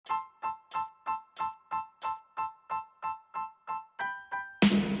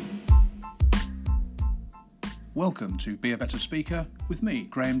Welcome to Be a Better Speaker with me,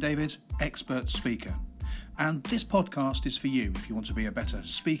 Graham David, expert speaker. And this podcast is for you if you want to be a better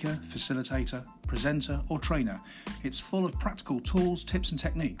speaker, facilitator, presenter or trainer. It's full of practical tools, tips and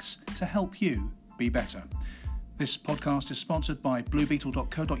techniques to help you be better. This podcast is sponsored by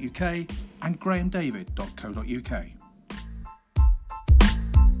bluebeetle.co.uk and grahamdavid.co.uk.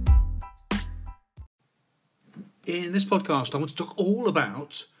 In this podcast, I want to talk all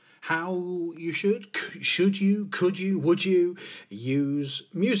about how you could you, would you use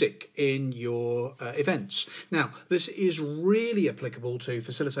music in your events. Now, this is really applicable to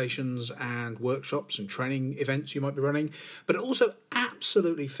facilitations and workshops and training events you might be running, but it also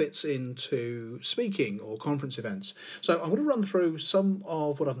absolutely fits into speaking or conference events. So I'm going to run through some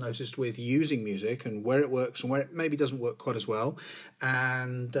of what I've noticed with using music and where it works and where it maybe doesn't work quite as well,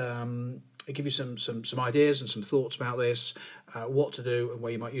 and I'll give you some ideas and some thoughts about this, what to do and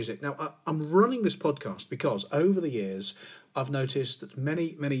where you might use it. Now, I'm running this podcast because over the years, I've noticed that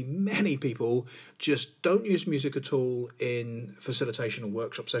many people just don't use music at all in facilitation or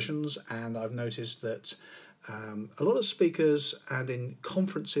workshop sessions, and I've noticed that a lot of speakers and in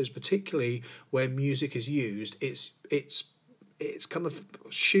conferences, particularly where music is used, it's kind of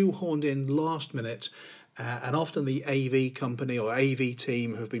shoehorned in last minute. And often the AV company or AV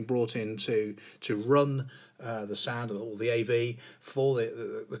team have been brought in to run the sound or the AV for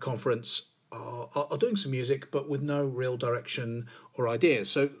the conference are doing some music, but with no real direction or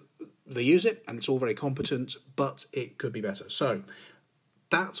ideas. So they use it, and it's all very competent, but it could be better. So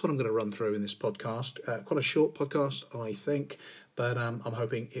that's what I'm going to run through in this podcast. Quite a short podcast, I think, but I'm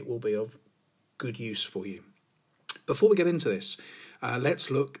hoping it will be of good use for you. Before we get into this, let's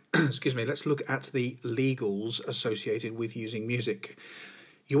look at the legals associated with using music.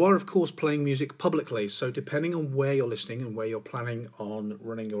 You are, of course, playing music publicly, so depending on where you're listening and where you're planning on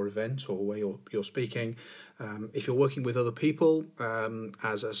running your event or where you're speaking, if you're working with other people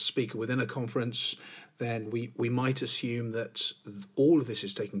as a speaker within a conference, then we might assume that all of this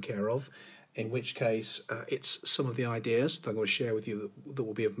is taken care of, in which case it's some of the ideas that I'm going to share with you that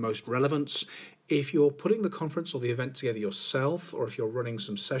will be of most relevance. If you're putting the conference or the event together yourself, or if you're running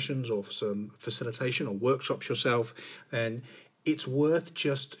some sessions or some facilitation or workshops yourself, then it's worth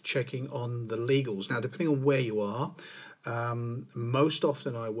just checking on the legals. Now, depending on where you are, most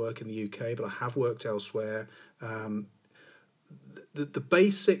often I work in the UK, but I have worked elsewhere. The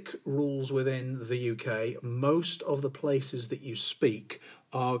basic rules within the UK, most of the places that you speak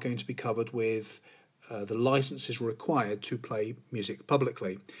are going to be covered with the licenses required to play music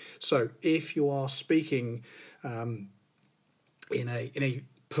publicly. So if you are speaking in a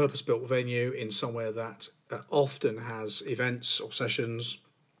purpose-built venue in somewhere that often has events or sessions,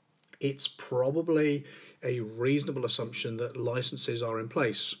 it's probably a reasonable assumption that licenses are in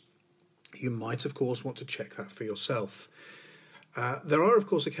place. You might, of course, want to check that for yourself. There are, of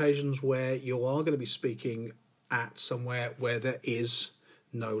course, occasions where you are going to be speaking at somewhere where there is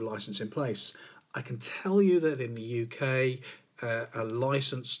no license in place. I can tell you that in the UK, a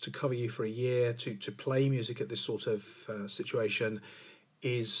license to cover you for a year to play music at this sort of situation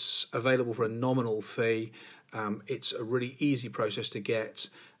is available for a nominal fee. It's a really easy process to get,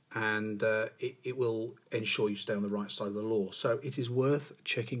 and it will ensure you stay on the right side of the law. So it is worth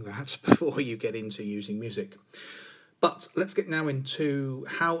checking that before you get into using music. But let's get now into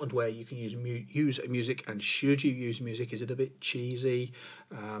how and where you can use music, and should you use music? Is it a bit cheesy?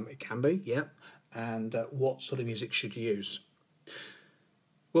 It can be, yeah. And what sort of music should you use?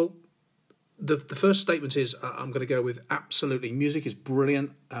 Well, the first statement is I'm going to go with absolutely. Music is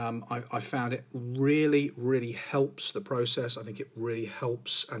brilliant. I found it really helps the process. I think it really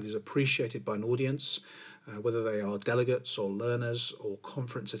helps and is appreciated by an audience, whether they are delegates or learners or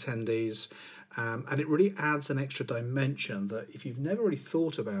conference attendees. And it really adds an extra dimension that if you've never really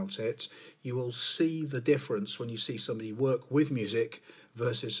thought about it, you will see the difference when you see somebody work with music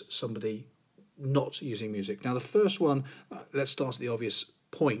versus somebody not using music. Now, the first one, let's start at the obvious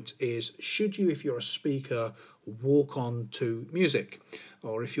point, is should you, if you're a speaker, walk on to music?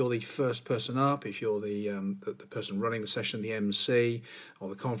 Or if you're the first person up, if you're the person running the session, the MC or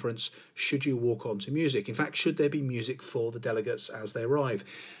the conference, should you walk on to music? In fact, should there be music for the delegates as they arrive?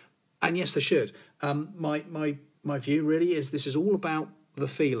 And yes, they should. My view really is this is all about the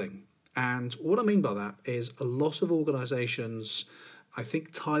feeling. And what I mean by that is a lot of organisations, I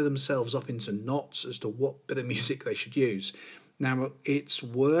think, tie themselves up into knots as to what bit of music they should use. Now, it's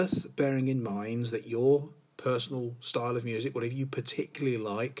worth bearing in mind that your personal style of music, whatever you particularly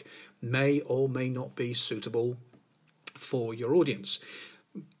like, may or may not be suitable for your audience.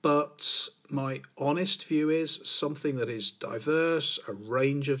 But my honest view is something that is diverse, a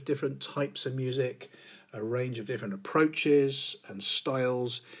range of different types of music, a range of different approaches and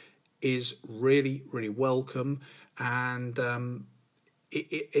styles is really, really welcome, and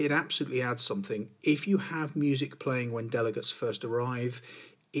it absolutely adds something. If you have music playing when delegates first arrive,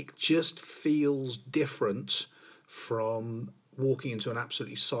 it just feels different from walking into an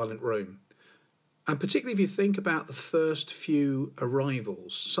absolutely silent room. And particularly if you think about the first few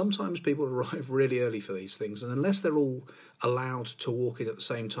arrivals, sometimes people arrive really early for these things, and unless they're all allowed to walk in at the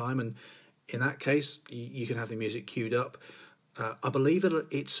same time, and in that case, you can have the music queued up, I believe that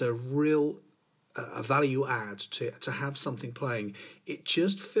it's a real a value add to have something playing. It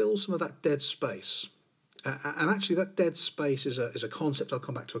just fills some of that dead space. And actually, that dead space is a concept I'll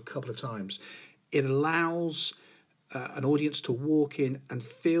come back to a couple of times. It allows an audience to walk in and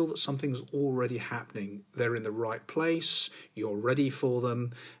feel that something's already happening. They're in the right place, you're ready for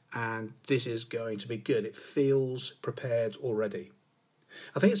them, and this is going to be good. It feels prepared already.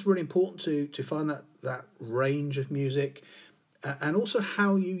 I think it's really important to find that range of music, and also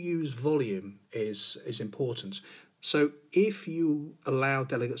how you use volume is important. So if you allow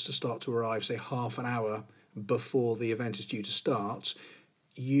delegates to start to arrive, say half an hour before the event is due to start,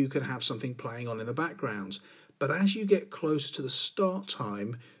 you can have something playing on in the background. But as you get closer to the start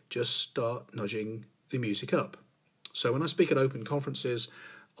time, just start nudging the music up. So when I speak at open conferences,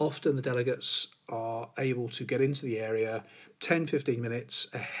 often the delegates are able to get into the area 10-15 minutes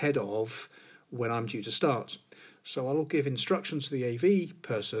ahead of when I'm due to start. So I'll give instructions to the AV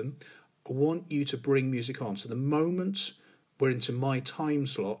person. I want you to bring music on. So the moment we're into my time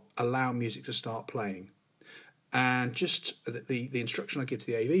slot, allow music to start playing. And just the instruction I give to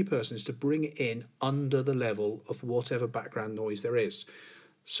the AV person is to bring it in under the level of whatever background noise there is.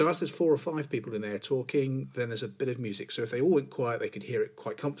 So as there's 4 or 5 people in there talking, then there's a bit of music. So if they all went quiet, they could hear it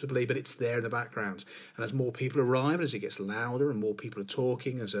quite comfortably, but it's there in the background. And as more people arrive, and as it gets louder and more people are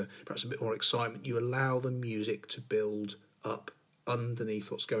talking, there's perhaps a bit more excitement, you allow the music to build up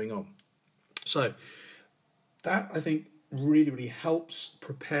underneath what's going on. So that, I think, really, really helps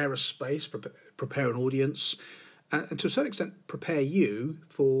prepare a space, prepare an audience, and to a certain extent, prepare you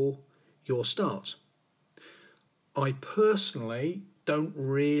for your start. I personally don't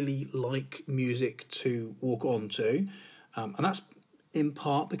really like music to walk on to, and that's in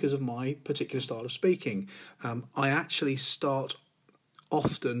part because of my particular style of speaking. I actually start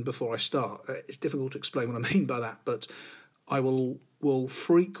often before I start. It's difficult to explain what I mean by that, but I will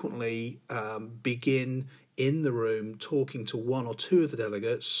frequently begin in the room talking to 1 or 2 of the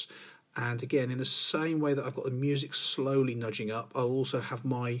delegates, and again, in the same way that I've got the music slowly nudging up, I'll also have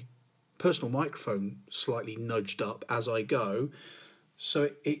my personal microphone slightly nudged up as I go, so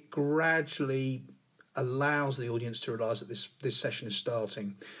it gradually allows the audience to realise that this session is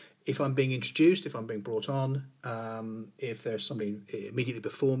starting. If I'm being introduced, if I'm being brought on, if there's somebody immediately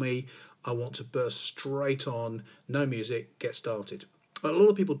before me, I want to burst straight on, no music, get started. But a lot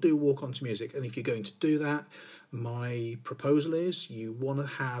of people do walk onto music, and if you're going to do that, my proposal is you want to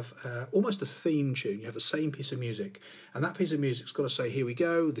have almost a theme tune. You have the same piece of music, and that piece of music's got to say, here we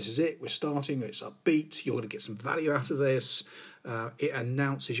go, this is it, we're starting, it's upbeat, you're going to get some value out of this. It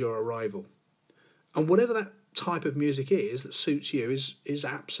announces your arrival. And whatever that type of music is that suits you is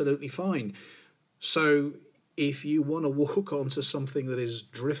absolutely fine. So if you want to walk onto something that is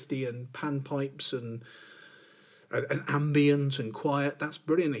drifty and panpipes and ambient and quiet, that's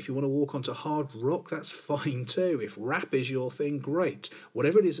brilliant. If you want to walk onto hard rock, that's fine too. If rap is your thing, great.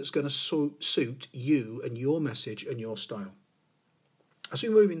 Whatever it is that's going to suit you and your message and your style. As we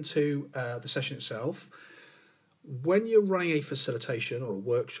move into the session itself, when you're running a facilitation or a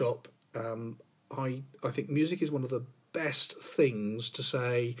workshop, I think music is one of the best things to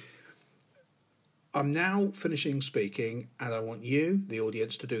say, I'm now finishing speaking and I want you, the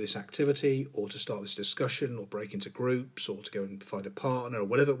audience, to do this activity or to start this discussion or break into groups or to go and find a partner or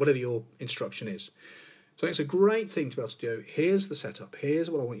whatever your instruction is. So it's a great thing to be able to do. Here's the setup. Here's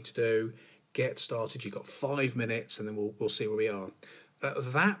what I want you to do. Get started. You've got 5 minutes and then we'll see where we are.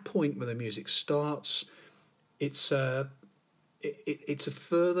 At that point when the music starts, it's a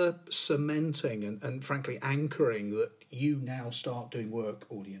further cementing and frankly anchoring that you now start doing work,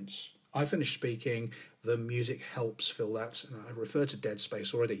 audience. I finished speaking, the music helps fill that, and I referred to dead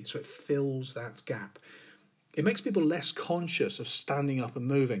space already, so it fills that gap. It makes people less conscious of standing up and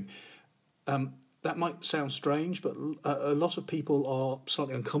moving. That might sound strange, but a lot of people are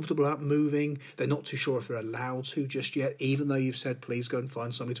slightly uncomfortable about moving. They're not too sure if they're allowed to just yet, even though you've said, please go and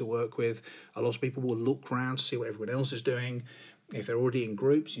find somebody to work with. A lot of people will look around to see what everyone else is doing. If they're already in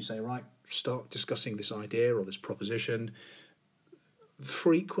groups, you say, right, start discussing this idea or this proposition.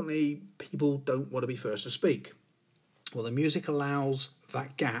 Frequently, people don't want to be first to speak. Well, the music allows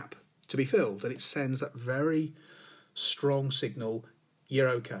that gap to be filled, and it sends that very strong signal, you're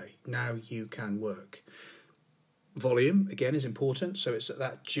okay, now you can work. Volume, again, is important, so it's at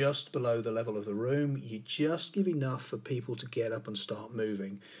that just below the level of the room. You just give enough for people to get up and start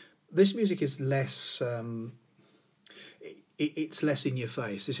moving. This music is less, it's less in your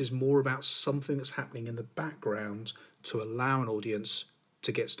face. This is more about something that's happening in the background to allow an audience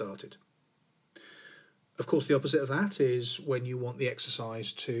to get started. Of course, the opposite of that is when you want the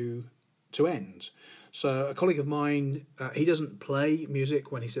exercise to end. So a colleague of mine, he doesn't play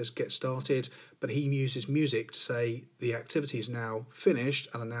music when he says get started, but he uses music to say the activity is now finished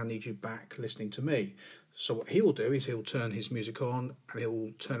and I now need you back listening to me. So what he will do is he'll turn his music on and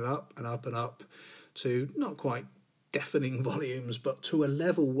he'll turn it up and up and up to not quite deafening volumes, but to a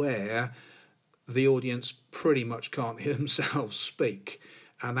level where the audience pretty much can't hear themselves speak.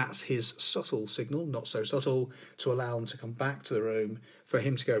 And that's his subtle signal, not so subtle, to allow them to come back to the room, for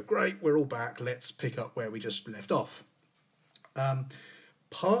him to go, great, we're all back, let's pick up where we just left off.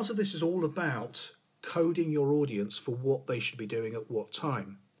 Part of this is all about coding your audience for what they should be doing at what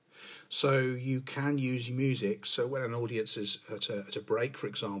time. So you can use music, so when an audience is at a break, for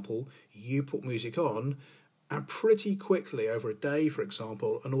example, you put music on, and pretty quickly, over a day, for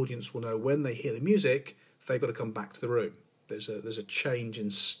example, an audience will know when they hear the music, they've got to come back to the room. There's a change in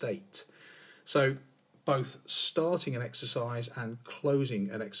state. So both starting an exercise and closing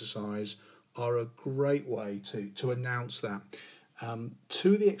an exercise are a great way to announce that.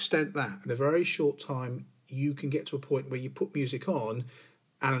 To the extent that in a very short time you can get to a point where you put music on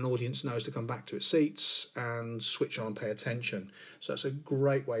and an audience knows to come back to its seats and switch on and pay attention. So that's a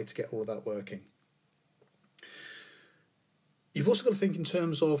great way to get all of that working. You've also got to think in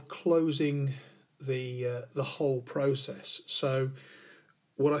terms of closing the whole process. So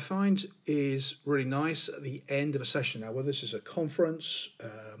what I find is really nice at the end of a session, now whether this is a conference,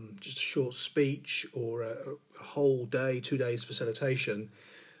 just a short speech, or a whole day, 2 days facilitation,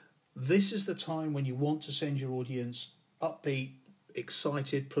 this is the time when you want to send your audience upbeat,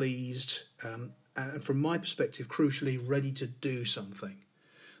 excited, pleased, and from my perspective, crucially, ready to do something.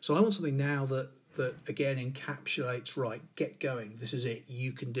 So I want something now that again encapsulates, right, get going, this is it,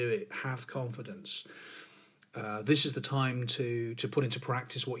 you can do it, have confidence. This is the time to put into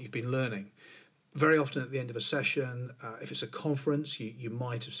practice what you've been learning. Very often at the end of a session, if it's a conference, you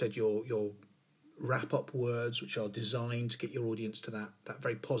might have said your wrap-up words, which are designed to get your audience to that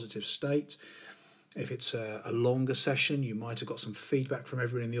very positive state. If it's a longer session, you might have got some feedback from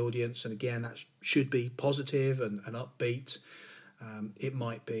everyone in the audience, and again, that should be positive and upbeat. It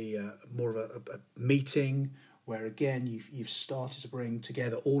might be more of a meeting where, again, you've started to bring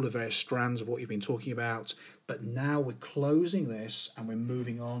together all the various strands of what you've been talking about, but now we're closing this and we're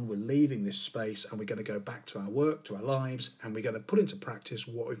moving on, we're leaving this space and we're going to go back to our work, to our lives, and we're going to put into practice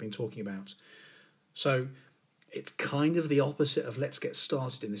what we've been talking about. So it's kind of the opposite of let's get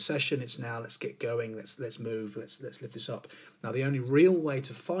started in this session. It's now let's get going, let's move, let's lift this up. Now the only real way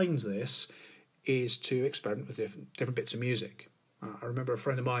to find this is to experiment with different bits of music. I remember a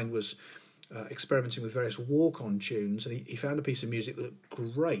friend of mine was experimenting with various walk-on tunes, and he found a piece of music that looked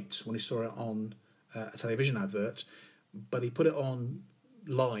great when he saw it on a television advert, but he put it on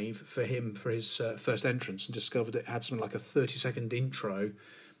live for his first entrance and discovered it had something like a 30-second intro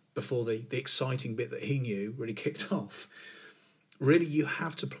before the exciting bit that he knew really kicked off. Really, you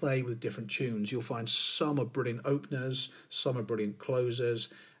have to play with different tunes. You'll find some are brilliant openers, some are brilliant closers,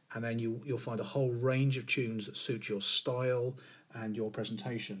 and then you'll find a whole range of tunes that suit your style and your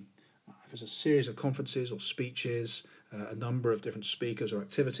presentation. If there's a series of conferences or speeches, a number of different speakers or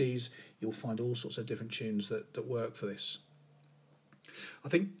activities, you'll find all sorts of different tunes that work for this. I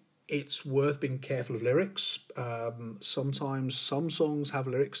think it's worth being careful of lyrics. Sometimes some songs have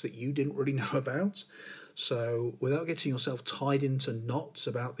lyrics that you didn't really know about. So without getting yourself tied into knots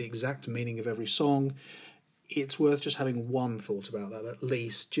about the exact meaning of every song, it's worth just having one thought about that at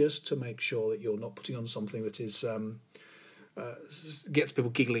least, just to make sure that you're not putting on something that is gets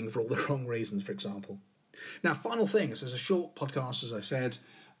people giggling for all the wrong reasons, for example. Now, final thing, this is a short podcast, as I said.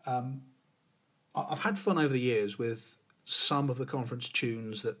 I've had fun over the years with some of the conference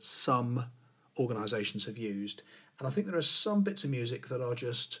tunes that some organisations have used, and I think there are some bits of music that are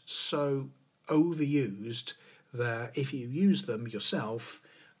just so overused that if you use them yourself,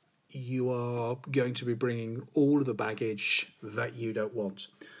 you are going to be bringing all of the baggage that you don't want.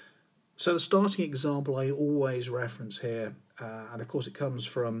 So the starting example I always reference here, and of course it comes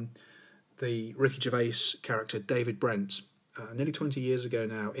from the Ricky Gervais character David Brent, nearly 20 years ago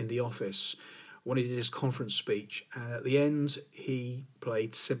now, in The Office, when he did his conference speech, and at the end he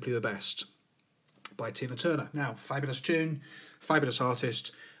played Simply the Best by Tina Turner. Now, fabulous tune, fabulous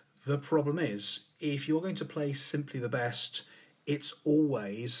artist. The problem is, if you're going to play Simply the Best, it's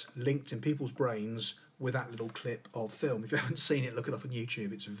always linked in people's brains with that little clip of film. If you haven't seen it, look it up on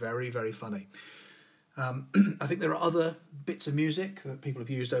YouTube. It's very, very funny. I think there are other bits of music that people have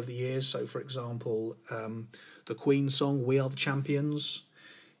used over the years. So, for example, the Queen song, We Are the Champions.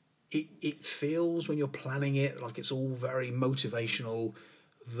 It feels, when you're planning it, like it's all very motivational.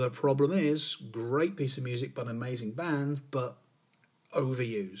 The problem is, great piece of music by an amazing band, but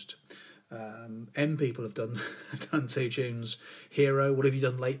overused. People have done two tunes. Hero, what have you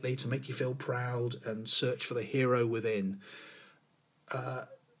done lately to make you feel proud, and Search for the Hero Within.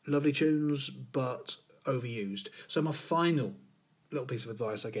 Lovely tunes, but overused. So my final little piece of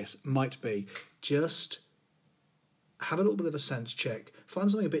advice, I guess, might be just have a little bit of a sense check. Find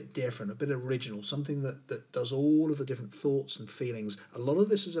something a bit different, a bit original, something that does all of the different thoughts and feelings. A lot of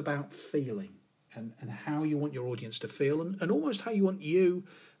this is about feeling and how you want your audience to feel, and almost how you want you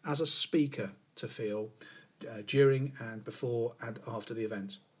as a speaker to feel during and before and after the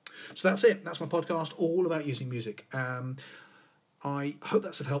event. So that's it. That's my podcast, all about using music. I hope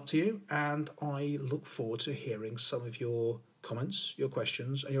that's of help to you, and I look forward to hearing some of your comments, your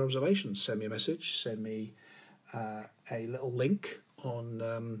questions, and your observations. Send me a message, send me a little link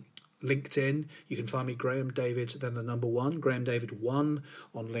on LinkedIn. You can find me Graham David, then the number 1, Graham David 1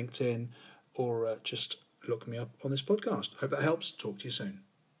 on LinkedIn, or just look me up on this podcast. Hope that helps. Talk to you soon.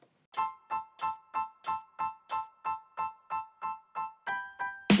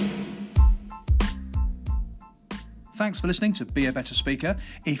 Thanks for listening to Be a Better Speaker.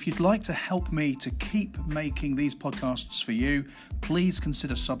 If you'd like to help me to keep making these podcasts for you, please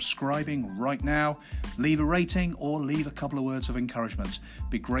consider subscribing right now. Leave a rating or leave a couple of words of encouragement. It'd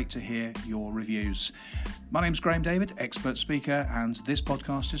be great to hear your reviews. My name's Graham David, expert speaker, and this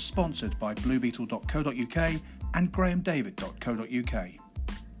podcast is sponsored by bluebeetle.co.uk and grahamdavid.co.uk.